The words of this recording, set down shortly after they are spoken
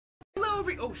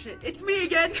Oh shit, it's me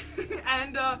again!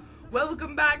 And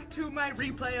welcome back to my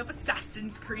replay of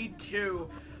Assassin's Creed 2.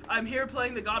 I'm here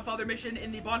playing the Godfather mission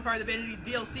in the Bonfire of the Vanities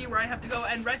DLC where I have to go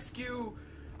and rescue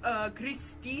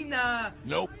Caterina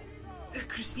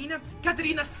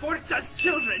Sforza's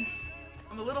children.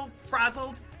 I'm a little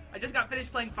frazzled. I just got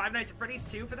finished playing Five Nights at Freddy's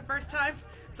 2 for the first time,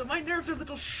 so my nerves are a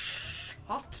little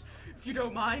hot, if you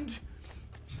don't mind.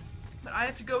 But I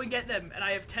have to go and get them, and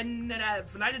I have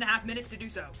 9.5 minutes to do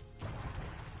so.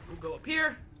 We'll go up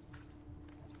here.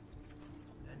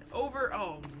 And over.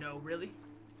 Oh, no, really?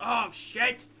 Oh,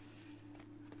 shit!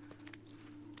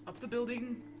 Up the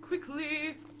building,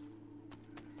 quickly.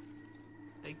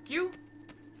 Thank you.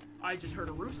 I just heard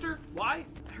a rooster. Why?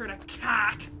 I heard a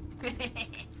cock.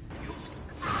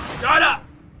 Shut up!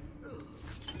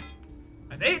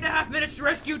 I have 8.5 minutes to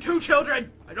rescue 2 children!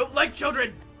 I don't like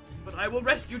children, but I will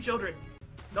rescue children.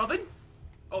 Nothing?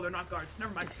 Oh, they're not guards.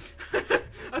 Never mind.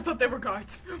 I thought they were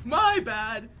guards. My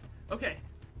bad. Okay,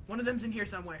 one of them's in here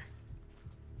somewhere.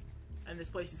 And this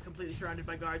place is completely surrounded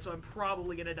by guards, so I'm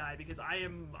probably gonna die because I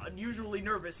am unusually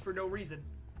nervous for no reason.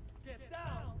 Get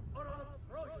down, or I'll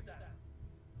throw you down.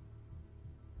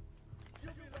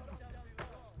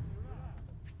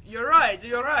 You're right,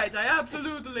 I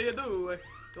absolutely do.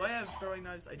 Do I have throwing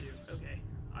knives? I do, okay.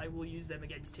 I will use them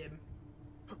against him,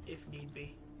 if need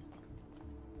be.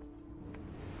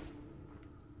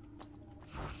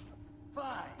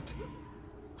 Fine.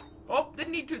 Oh,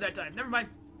 didn't need to that time, never mind.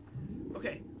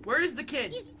 Okay, where is the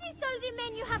kid? Is this all the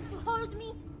men you have to hold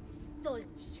me?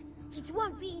 Stolti. It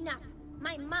won't be enough.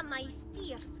 My mama is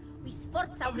fierce. We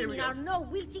Sforza women are no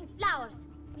wilting flowers.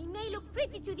 We may look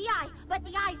pretty to the eye, but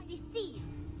the eyes deceive.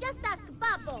 Just ask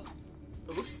Babbo.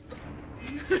 Oops.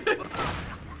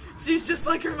 She's just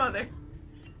like her mother.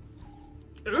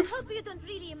 Oops. I hope you don't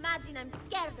really imagine I'm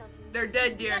scared of you. They're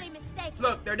dead, dear. Very mistaken.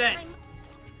 Look, they're dead.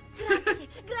 Grazie,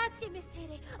 grazie,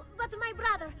 messere. But my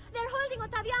brother, they're holding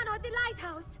Ottaviano at the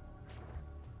lighthouse.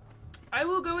 I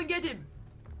will go and get him.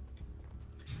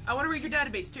 I want to read your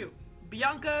database, too.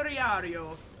 Bianca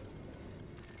Riario.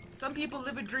 Some people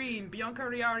live a dream. Bianca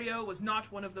Riario was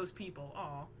not one of those people.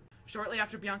 Aw. Shortly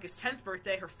after Bianca's 10th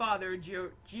birthday, her father,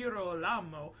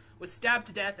 Girolamo, was stabbed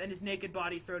to death and his naked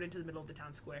body thrown into the middle of the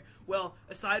town square. Well,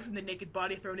 aside from the naked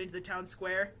body thrown into the town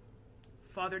square,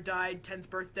 father died, 10th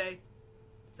birthday.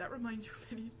 Does that remind you of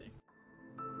anything?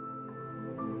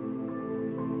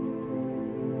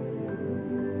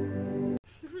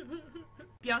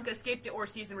 Bianca escaped the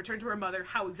Orsies and returned to her mother.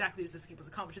 How exactly this escape was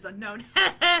accomplished is unknown.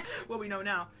 What we know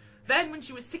now. Then, when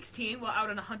she was 16, while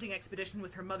out on a hunting expedition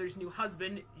with her mother's new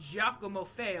husband, Giacomo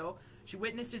Feo, she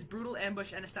witnessed his brutal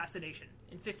ambush and assassination.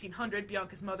 In 1500,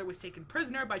 Bianca's mother was taken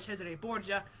prisoner by Cesare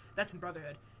Borgia, that's in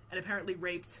Brotherhood, and apparently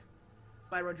raped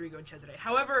by Rodrigo and Cesare.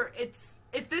 However,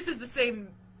 if this is the same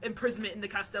imprisonment in the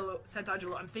Castello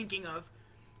Sant'Angelo I'm thinking of,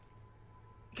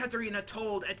 Caterina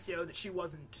told Ezio that she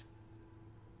wasn't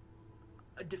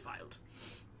defiled.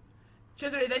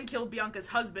 Cesare then killed Bianca's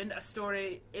husband,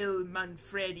 Astore il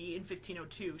Manfredi, in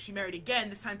 1502. She married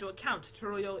again, this time to a count,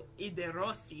 Tullio I de'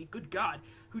 Rossi, good God,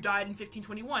 who died in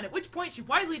 1521, at which point she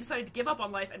wisely decided to give up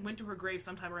on life and went to her grave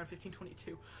sometime around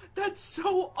 1522. That's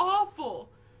so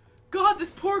awful! God, this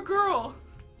poor girl!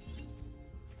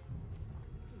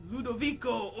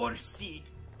 Ludovico Orsi.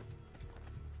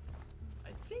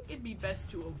 I think it'd be best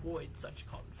to avoid such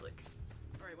conflicts.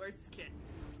 Alright, where's this kid?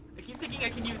 I keep thinking I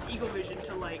can use Eagle Vision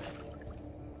to, like,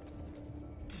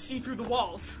 to see through the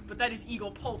walls, but that is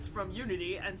Eagle Pulse from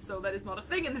Unity, and so that is not a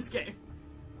thing in this game.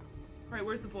 Alright,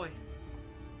 where's the boy?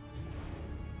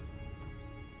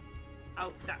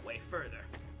 Out that way, further.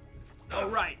 Oh,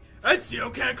 right.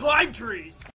 Ezio can't climb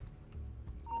trees!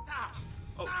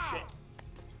 Oh, shit.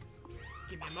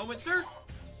 Give me a moment, sir.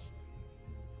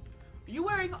 Are you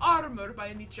wearing armor by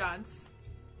any chance?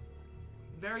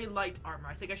 Very light armor.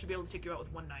 I think I should be able to take you out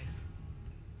with one knife.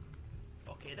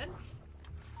 Okay, then.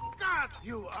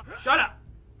 Shut up!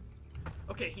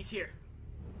 Okay, he's here.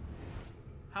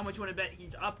 How much you want to bet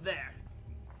he's up there?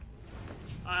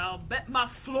 I'll bet my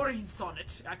florins on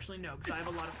it. Actually, no, because I have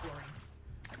a lot of florins.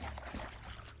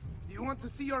 You want to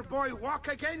see your boy walk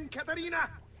again, Caterina?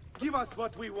 Give us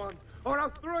what we want, or I'll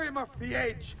throw him off the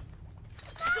edge.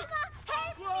 Mama,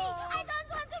 help me! I don't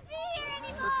want to be here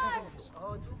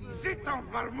anymore! Sit down,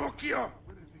 Marmocchio!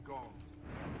 Where is he gone?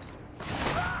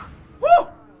 Woo!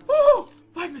 Woo!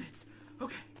 5 minutes.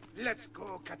 Okay. Let's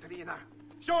go, Caterina.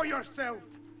 Show yourself.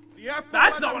 The apple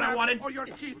That's on not the what I map, wanted. Or your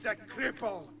kid's a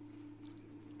cripple.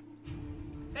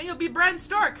 Then you'll be Bran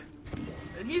Stark.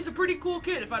 And he's a pretty cool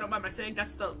kid, if I don't mind my saying.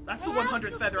 That's the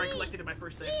 100th feather I collected in my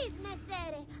first save. Please,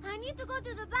 Messere, I need to go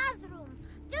to the bathroom.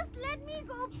 Just let me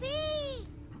go pee.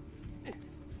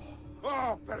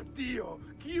 Dio,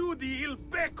 chiudi il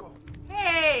becco!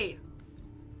 Hey!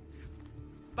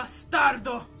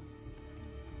 Bastardo!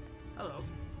 Hello.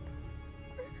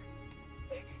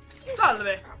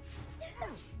 Salve!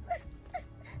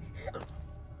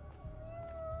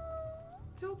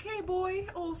 It's okay, boy.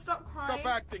 Oh, stop crying. Stop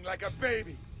acting like a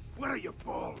baby! Where are your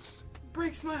balls?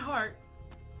 Breaks my heart.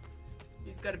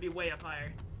 He's gotta be way up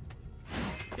higher.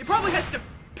 He probably has to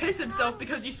piss himself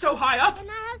because he's so high up. Can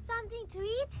I have something to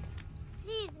eat?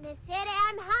 Please, Messere,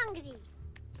 I'm hungry.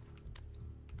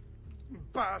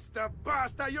 Basta,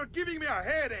 basta! You're giving me a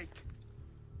headache!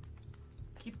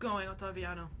 Keep going,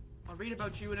 Ottaviano. I'll read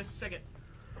about you in a second.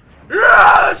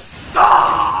 Yes!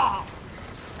 Ah!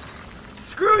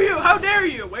 Screw you! How dare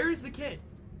you? Where is the kid?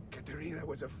 Caterina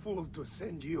was a fool to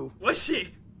send you. Was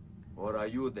she? Or are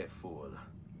you the fool,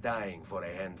 dying for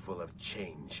a handful of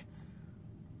change?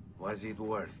 Was it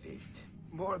worth it?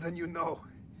 More than you know.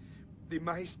 The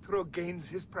maestro gains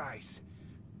his prize.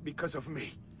 Because of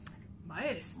me.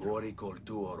 Maestro. Muori col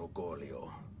tuo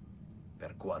orgoglio.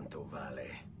 Per quanto vale.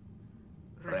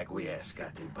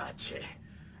 Requiescat in pace.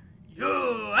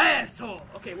 You asshole!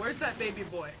 Okay, where's that baby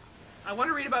boy? I want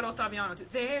to read about Ottaviano too.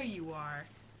 There you are.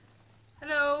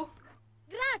 Hello.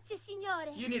 Grazie,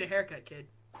 signore. You need a haircut, kid.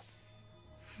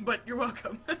 But you're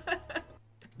welcome.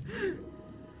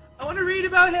 I want to read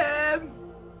about him.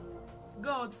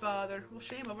 Godfather. Well,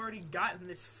 shame I've already gotten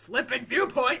this flippin'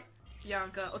 viewpoint.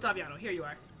 Bianca. Ottaviano, here you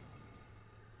are.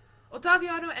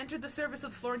 Ottaviano entered the service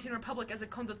of the Florentine Republic as a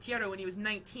condottiero when he was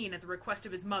 19 at the request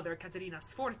of his mother, Caterina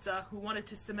Sforza, who wanted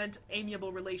to cement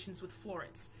amiable relations with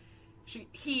Florence.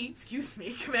 He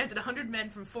commanded 100 men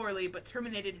from Forli, but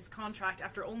terminated his contract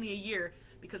after only a year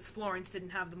because Florence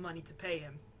didn't have the money to pay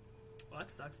him. Well, that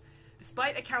sucks.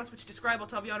 Despite accounts which describe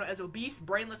Ottaviano as obese,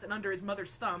 brainless, and under his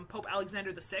mother's thumb, Pope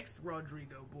Alexander VI,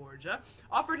 Rodrigo Borgia,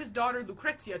 offered his daughter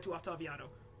Lucrezia to Ottaviano.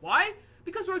 Why?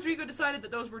 Because Rodrigo decided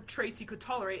that those were traits he could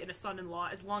tolerate in a son-in-law,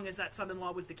 as long as that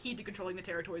son-in-law was the key to controlling the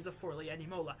territories of Forli and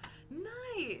Imola.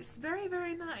 Nice! Very,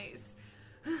 very nice.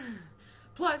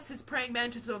 Plus, his praying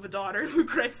mantis of a daughter,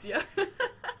 Lucrezia.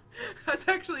 That's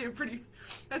actually a pretty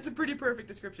perfect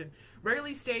description.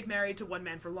 Rarely stayed married to one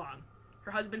man for long.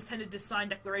 Her husbands tended to sign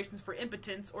declarations for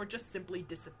impotence or just simply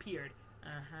disappeared.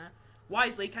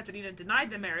 Wisely, Caterina denied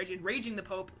the marriage, enraging the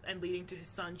Pope and leading to his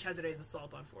son Cesare's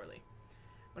assault on Forli.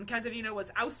 When Caterina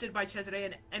was ousted by Cesare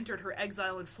and entered her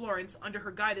exile in Florence, under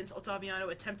her guidance,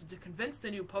 Ottaviano attempted to convince the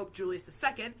new Pope, Julius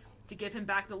II, to give him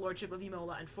back the lordship of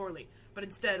Imola and Forli. But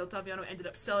instead, Ottaviano ended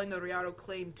up selling the Riaro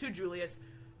claim to Julius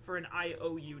for an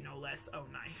IOU, no less. Oh,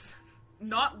 nice.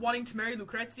 Not wanting to marry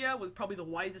Lucrezia was probably the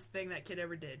wisest thing that kid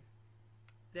ever did.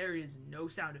 There is no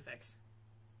sound effects.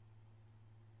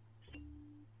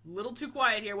 Little too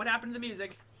quiet here. What happened to the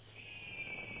music?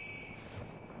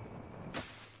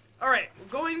 Alright, we're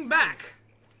going back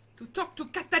to talk to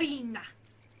Caterina.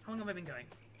 How long have I been going?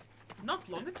 Not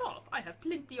long at all. I have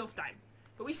plenty of time.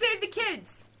 But we saved the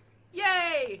kids!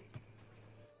 Yay!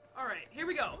 Alright, here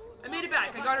we go. I made it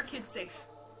back. I got our kids safe.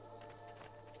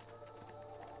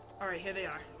 Alright, here they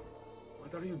are.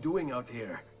 What are you doing out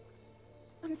here?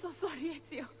 I'm so sorry,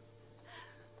 Ezio.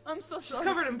 I'm so She's sorry.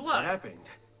 covered in What blood. happened?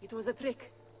 It was a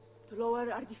trick to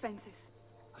lower our defenses.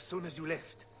 As soon as you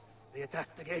left, they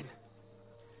attacked again.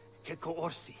 Checco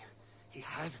Orsi. He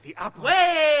has the apple.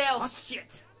 Well,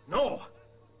 shit. No!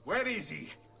 Where is he?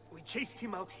 We chased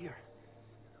him out here.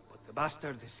 But the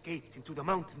bastard escaped into the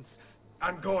mountains.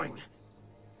 I'm going.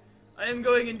 I am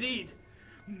going indeed.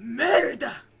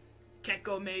 Merda!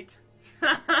 Checco, mate.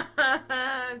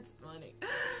 It's funny.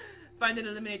 Find and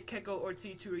eliminate Checco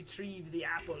Orsi to retrieve the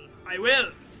apple. I will!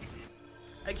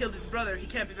 I killed his brother. He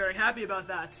can't be very happy about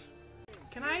that.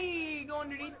 Can I go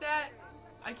underneath that?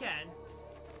 I can.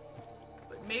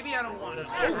 But maybe I don't want to.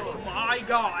 Oh my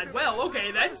god. Well,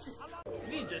 okay then. Let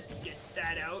me just get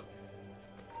that out.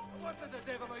 What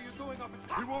the devil are you doing up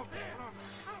in... He won't...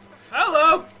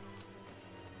 Hello!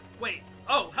 Wait.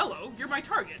 Oh, hello. You're my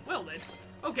target. Well then.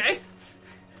 Okay.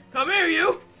 Come here,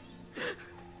 you!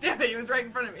 Damn it, he was right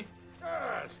in front of me.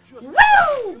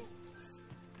 Woo!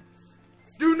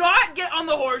 Do not get on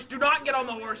the horse. Do not get on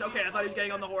the horse. Okay, I thought he was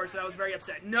getting on the horse and I was very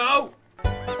upset. No!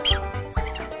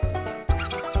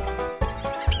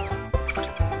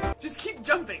 Just keep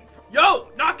jumping. Yo!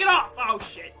 Knock it off! Oh,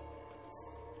 shit.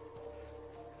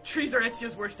 Trees are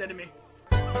Ezio's worst enemy.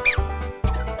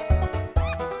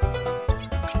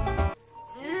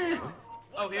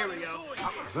 Oh, here we go.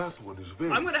 That one is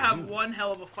very I'm gonna have one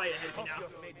hell of a fight ahead of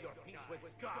me now.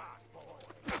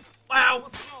 Wow!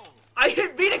 I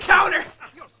hit B to counter!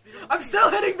 I'm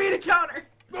still hitting B to counter!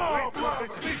 No,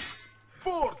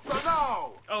 Forza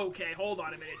now! Okay, hold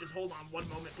on a minute. Just hold on one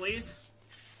moment, please.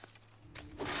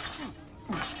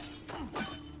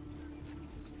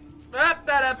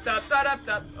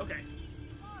 Okay.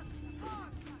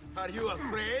 Are you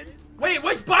afraid? Wait,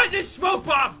 what's behind this smoke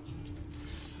bomb?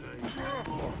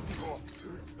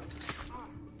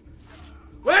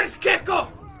 Where's Kiko?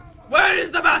 Where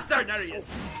is the bastard? There he is.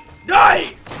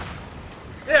 Die!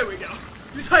 There we go.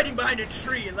 He's hiding behind a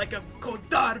tree like a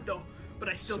codardo, but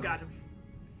I still got him.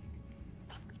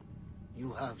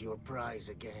 You have your prize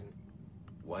again.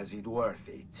 Was it worth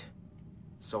it?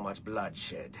 So much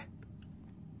bloodshed.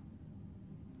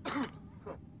 A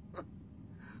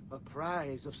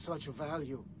prize of such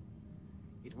value.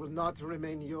 It will not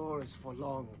remain yours for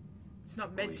long. It's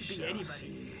not meant to be shall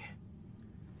anybody's. see.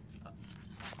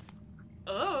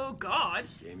 Oh, God.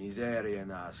 Che miserie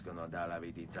nascono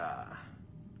dall'avidità.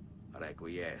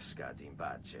 Requiescat in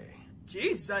pace.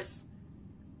 Jesus.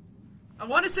 I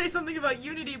want to say something about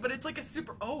Unity, but it's like a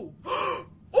super... Oh. Oh!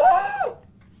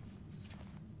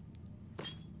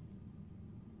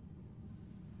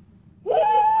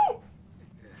 Oh!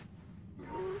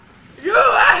 You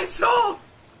asshole!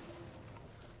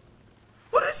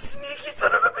 What a sneaky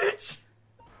son of a bitch!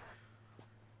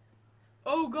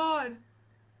 Oh, God.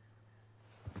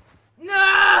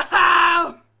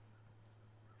 No!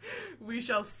 We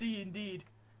shall see, indeed.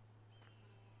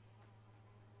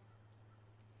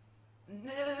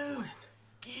 No!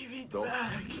 Give it Don't.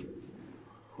 back!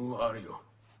 Who are you?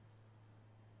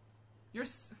 You're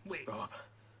wait. Stop.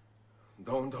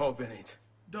 Don't open it.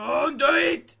 Don't do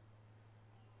it!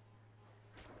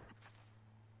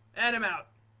 And I'm out.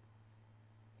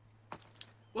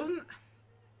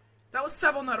 That was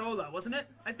Savonarola, wasn't it?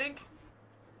 I think?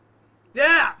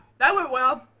 Yeah! That went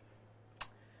well!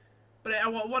 But I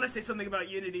want to say something about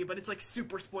Unity, but it's like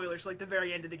super spoilers, like the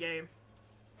very end of the game.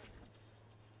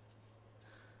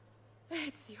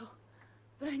 Ezio,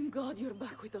 thank God you're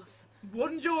back with us.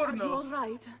 Buongiorno! Are you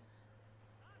alright?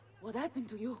 What happened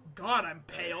to you? God, I'm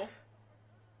pale.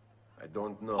 I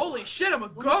don't know. Holy shit, I'm a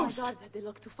One ghost! of my guards had the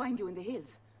luck to find you in the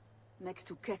hills, next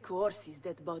to Keko Orsi's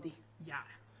dead body. Yeah.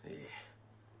 See,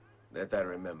 that I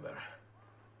remember.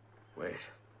 Wait,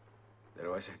 there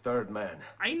was a third man.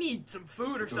 I need some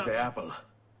food or To something. the apple.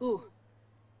 Ooh,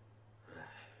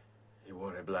 He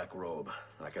wore a black robe,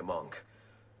 like a monk.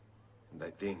 And I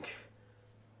think...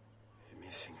 a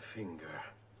missing finger.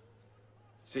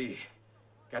 See,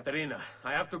 Caterina,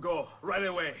 I have to go, right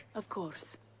away. of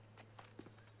course.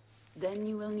 Then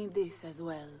you will need this as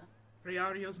well.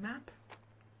 Riario's map?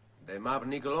 The map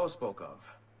Niccolo spoke of.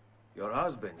 Your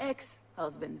husband.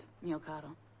 Ex-husband, mio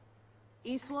caro.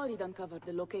 He swore he'd uncovered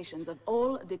the locations of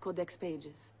all the Codex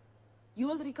pages. You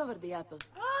will recover the apple,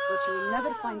 but you will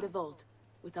never find the vault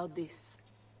without this.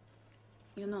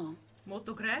 You know,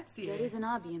 Molto grazie. there is an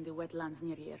abbey in the wetlands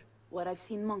near here, where I've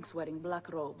seen monks wearing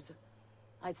black robes.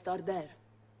 I'd start there.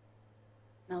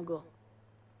 Now go.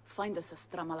 Find us a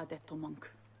Stramaladetto monk.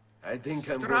 I think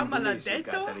I'm going to miss you,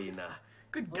 Stramaladetto? Caterina.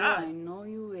 Good Oh, God. I know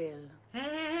you will.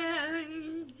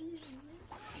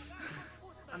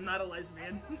 I'm not a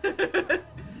lesbian.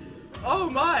 Oh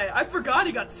my, I forgot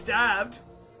he got stabbed.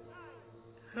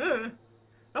 Huh.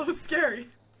 That was scary.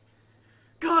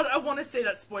 God, I want to say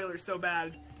that spoiler so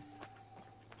bad.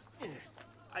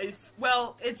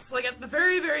 Well, it's like at the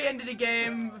very, very end of the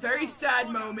game, very sad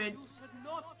moment. You should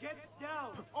not get down.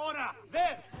 Ora,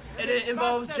 there. And it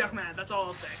involves Germain, that's all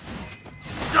I'll say.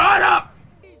 Shut up!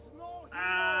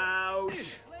 Ouch.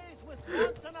 Place with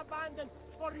wanton abandon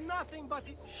for nothing but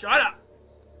it. Shut up!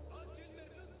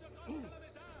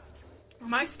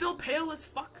 Am I still pale as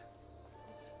fuck?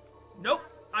 Nope,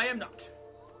 I am not.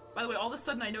 By the way, all of a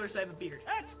sudden I noticed I have a beard.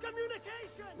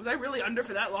 Excommunication! Was I really under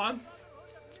for that long?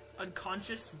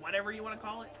 Unconscious, whatever you want to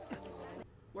call it.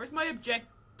 Where's my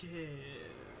objective?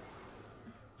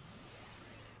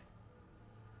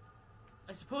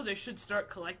 I suppose I should start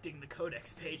collecting the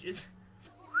codex pages.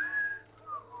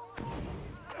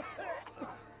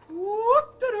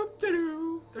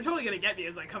 Whoop-da-doop-da-doo. They're totally gonna get me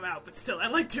as I come out, but still, I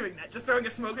like doing that. Just throwing a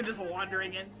smoke and just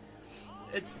wandering in.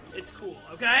 It's cool,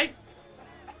 okay?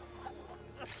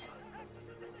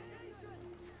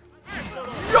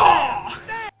 Yeah!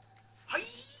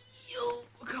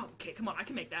 Okay, come on, I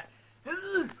can make that.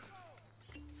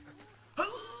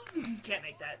 Can't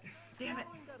make that. Damn it.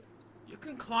 You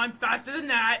can climb faster than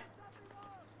that.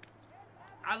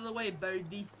 Out of the way,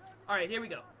 birdie. Alright, here we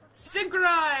go.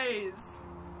 Synchronize!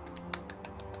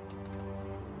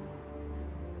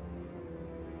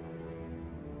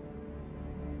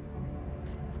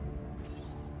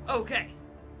 Okay.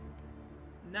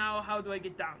 Now, how do I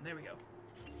get down? There we go.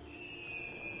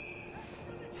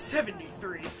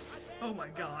 73. Oh my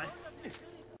god.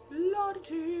 I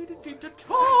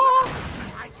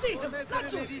see him.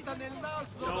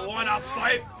 You wanna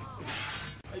fight?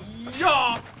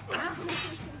 Yeah.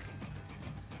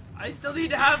 I still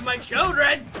need to have my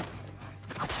children.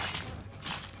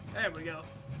 There we go.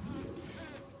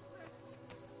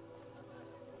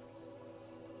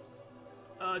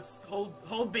 It's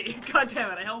hold B. God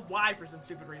damn it, I held Y for some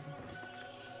stupid reason.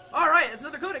 Alright, it's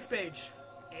another codex page.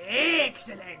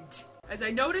 Excellent. As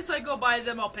I notice I go by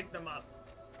them, I'll pick them up.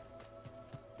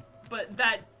 But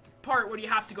that part where you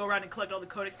have to go around and collect all the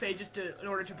codex pages in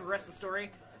order to progress the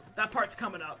story, that part's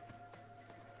coming up.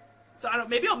 So I don't,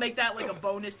 maybe I'll make that like a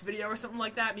bonus video or something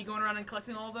like that, me going around and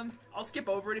collecting all of them. I'll skip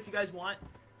over it if you guys want.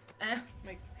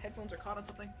 My headphones are caught on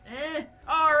something.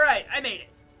 Alright, I made it.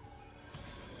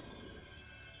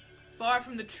 Far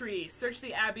from the tree, search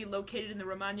the abbey located in the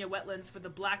Romagna wetlands for the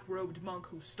black-robed monk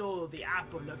who stole the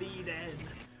Apple of Eden.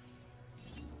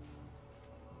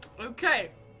 Okay.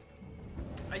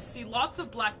 I see lots of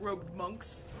black-robed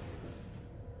monks.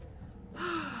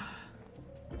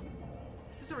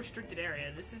 This is a restricted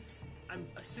area. This is, I'm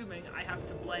assuming I have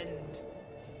to blend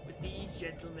with these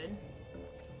gentlemen.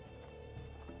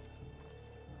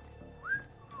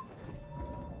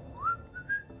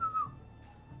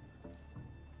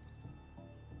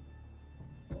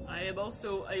 I am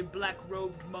also a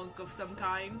black-robed monk of some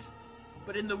kind,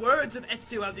 but in the words of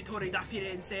Ezio Auditore da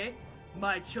Firenze,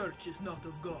 my church is not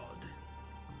of God.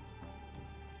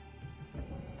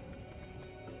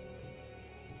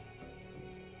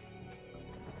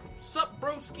 Sup,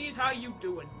 broskies, how you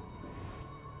doing?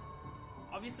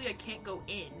 Obviously I can't go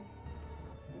in.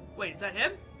 Wait, is that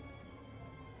him?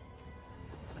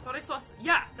 I thought I saw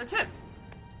yeah, that's him!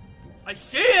 I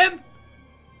see him!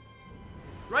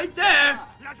 Right there!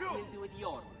 We'll do it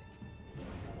your way.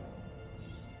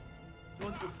 You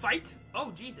want to fight?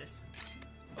 Oh, Jesus.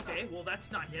 Okay, well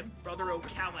that's not him. Brother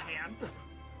O'Callahan.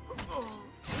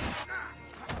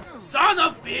 Son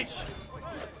of bitch!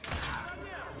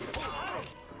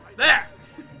 There!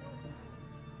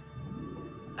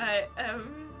 A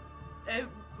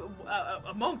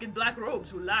monk in black robes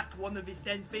who lacked one of his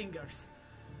 10 fingers.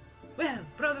 Well,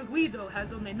 Brother Guido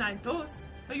has only 9 toes.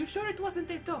 Are you sure it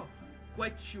wasn't a toe?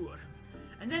 Quite sure.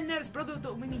 And then there's Brother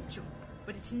Dominicio,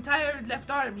 but its entire left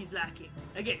arm he's lacking.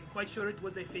 Again, quite sure it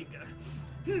was a finger.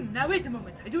 Now wait a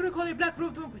moment. I do recall a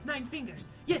black-robed monk with 9 fingers.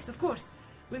 Yes, of course.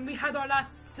 When we had our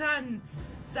last San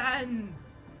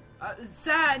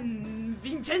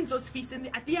Vincenzo's feast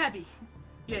at the Abbey.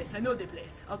 Yes, I know the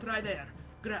place. I'll try there.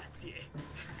 Grazie.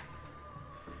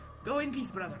 Go in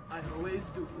peace, brother. I always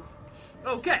do.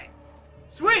 Okay.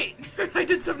 Sweet! I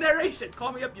did some narration.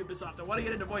 Call me up, Ubisoft. I want to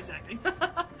get into voice acting.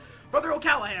 Brother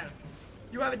O'Callahan.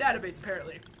 You have a database,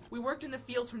 apparently. We worked in the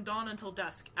fields from dawn until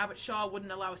dusk. Abbot Shaw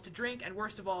wouldn't allow us to drink, and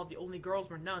worst of all, the only girls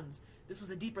were nuns. This was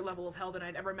a deeper level of hell than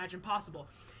I'd ever imagined possible.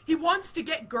 He wants to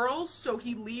get girls, so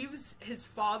he leaves his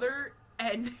father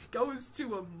and goes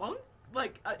to a monk?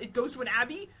 It goes to an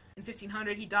abbey? In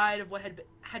 1500, he died of what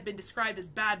had been described as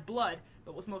bad blood,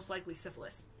 but was most likely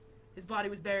syphilis. His body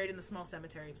was buried in the small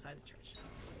cemetery beside the church.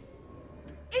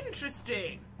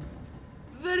 Interesting!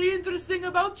 Very interesting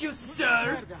about you,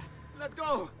 sir! Let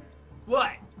go!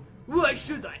 Why? Why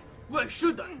should I? Why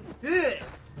should I?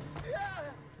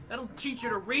 That'll teach you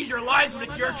to read your lines when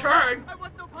it's your turn! I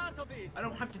want no part of this! I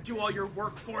don't have to do all your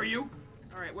work for you.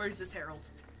 Alright, where's this herald?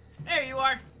 There you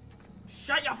are!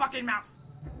 Shut your fucking mouth!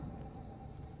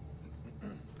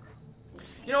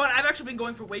 You know what, I've actually been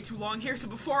going for way too long here, so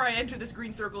before I enter this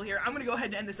green circle here, I'm gonna go ahead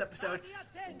and end this episode.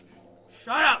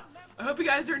 Shut up! I hope you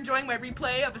guys are enjoying my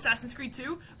replay of Assassin's Creed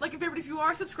 2. Like and favorite if you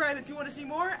are, subscribe if you want to see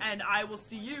more, and I will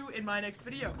see you in my next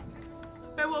video.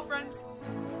 Farewell, friends.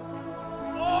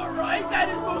 Alright, that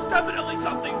is most definitely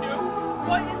something new.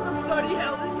 What in the bloody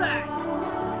hell is that?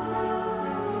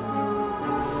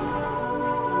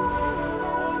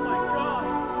 Oh my god.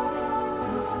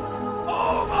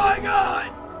 Oh my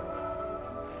god!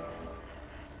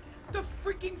 The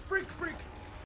freaking freak!